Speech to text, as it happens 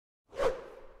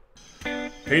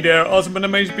Hey there, awesome and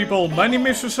amazing people, my name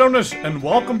is Fresonis and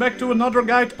welcome back to another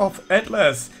guide of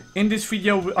Atlas. In this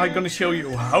video I'm gonna show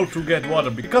you how to get water,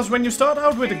 because when you start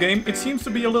out with the game it seems to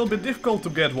be a little bit difficult to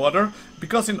get water,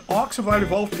 because in Ark Survival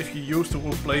Evolved, if you used to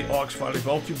play Ark Survival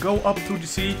Evolved, you go up to the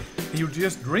sea and you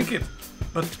just drink it.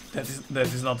 But that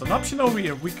is not an option over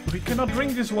here. We cannot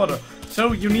drink this water.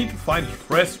 So you need to find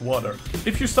fresh water.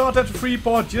 If you start at the free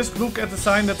port, just look at the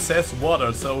sign that says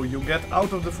water. So you get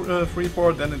out of the free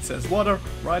port, then it says water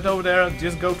right over there.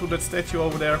 Just go to that statue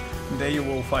over there and there you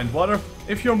will find water.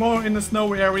 If you're more in the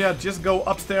snowy area, just go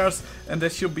upstairs and there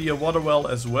should be a water well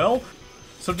as well.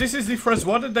 So this is the fresh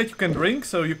water that you can drink,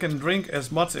 so you can drink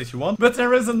as much as you want. But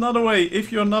there is another way.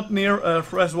 If you're not near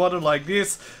fresh water like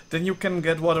this, then you can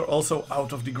get water also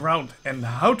out of the ground. And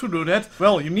how to do that?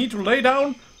 Well, you need to lay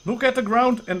down, look at the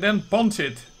ground and then punch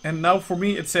it. And now for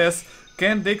me it says,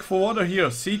 can't dig for water here,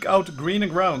 seek out greener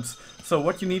grounds. So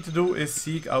what you need to do is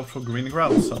seek out for greener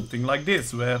grounds, something like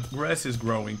this, where grass is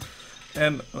growing.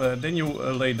 And then you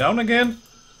lay down again,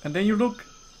 and then you look,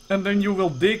 and then you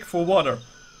will dig for water.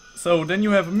 So then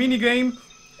you have a mini game,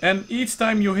 and each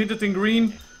time you hit it in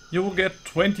green, you will get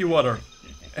 20 water.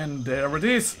 And there it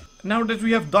is. Now that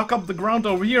we have dug up the ground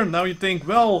over here, now you think,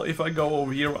 well, if I go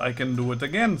over here, I can do it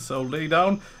again. So lay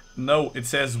down. No, it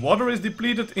says water is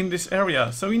depleted in this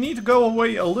area. So you need to go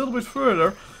away a little bit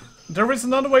further. There is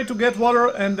another way to get water,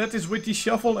 and that is with the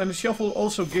shovel, and the shovel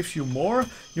also gives you more.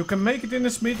 You can make it in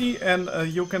a smithy,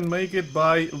 and you can make it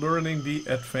by learning the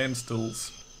advanced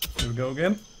tools. Here we go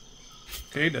again.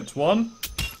 Okay, that's one.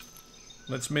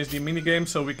 Let's miss the minigame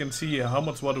so we can see how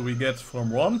much water we get from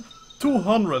one.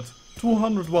 200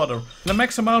 water. The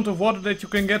max amount of water that you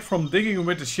can get from digging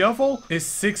with the shovel is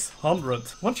 600.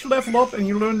 Once you level up and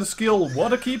you learn the skill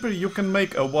Water Keeper, you can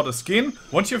make a water skin.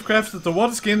 Once you've crafted the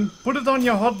water skin, put it on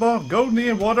your hotbar, go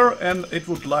near water and it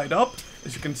would light up.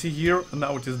 As you can see here,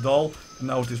 now it is dull and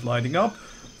now it is lighting up.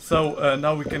 So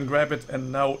now we can grab it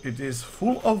and now it is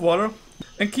full of water.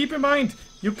 And keep in mind,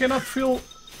 you cannot fill...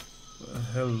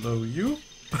 hello you?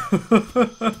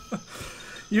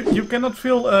 You cannot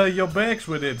fill your bags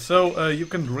with it, so you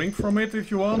can drink from it if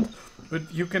you want, but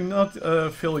you cannot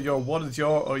fill your water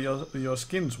jar or your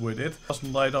skins with it. It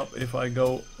doesn't light up if I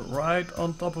go right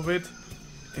on top of it.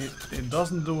 It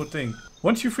doesn't do a thing.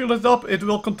 Once you fill it up, it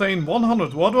will contain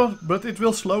 100 water, but it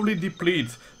will slowly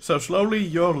deplete. So slowly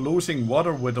you're losing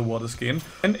water with the water skin.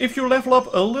 And if you level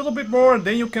up a little bit more,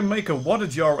 then you can make a water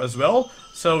jar as well.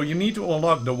 So you need to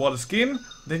unlock the water skin,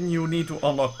 then you need to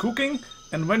unlock cooking.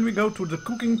 And when we go to the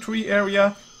cooking tree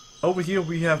area, over here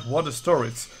we have water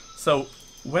storage. So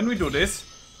when we do this,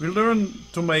 we learn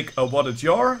to make a water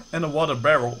jar and a water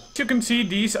barrel. As you can see,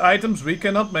 these items we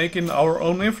cannot make in our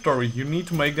own inventory. You need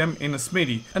to make them in a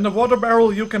smithy. And the water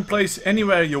barrel you can place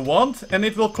anywhere you want and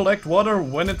it will collect water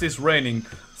when it is raining.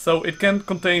 So it can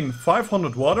contain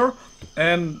 500 water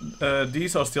and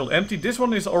these are still empty. This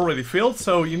one is already filled,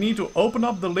 so you need to open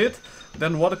up the lid,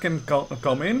 then water can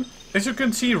come in. As you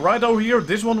can see right over here,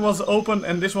 this one was open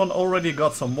and this one already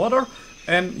got some water.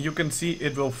 And you can see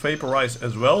it will vaporize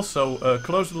as well, so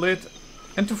close the lid.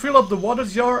 And to fill up the water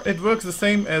jar, it works the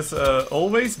same as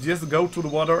always. Just go to the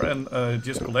water and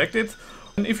just collect it.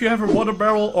 And if you have a water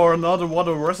barrel or another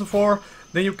water reservoir,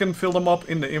 then you can fill them up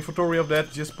in the inventory of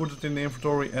that. Just put it in the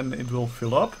inventory and it will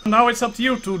fill up. Now it's up to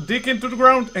you to dig into the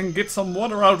ground and get some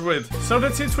water out of it. So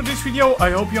that's it for this video.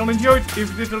 I hope you all enjoyed.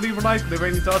 If you did, leave a like. Leave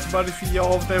any thoughts about this video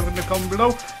or whatever in the comment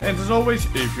below. And as always,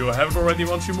 if you haven't already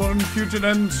want to see more in the future,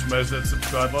 then smash that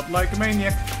subscribe button like a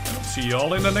maniac. And I'll see you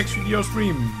all in the next video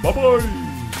stream. Bye bye!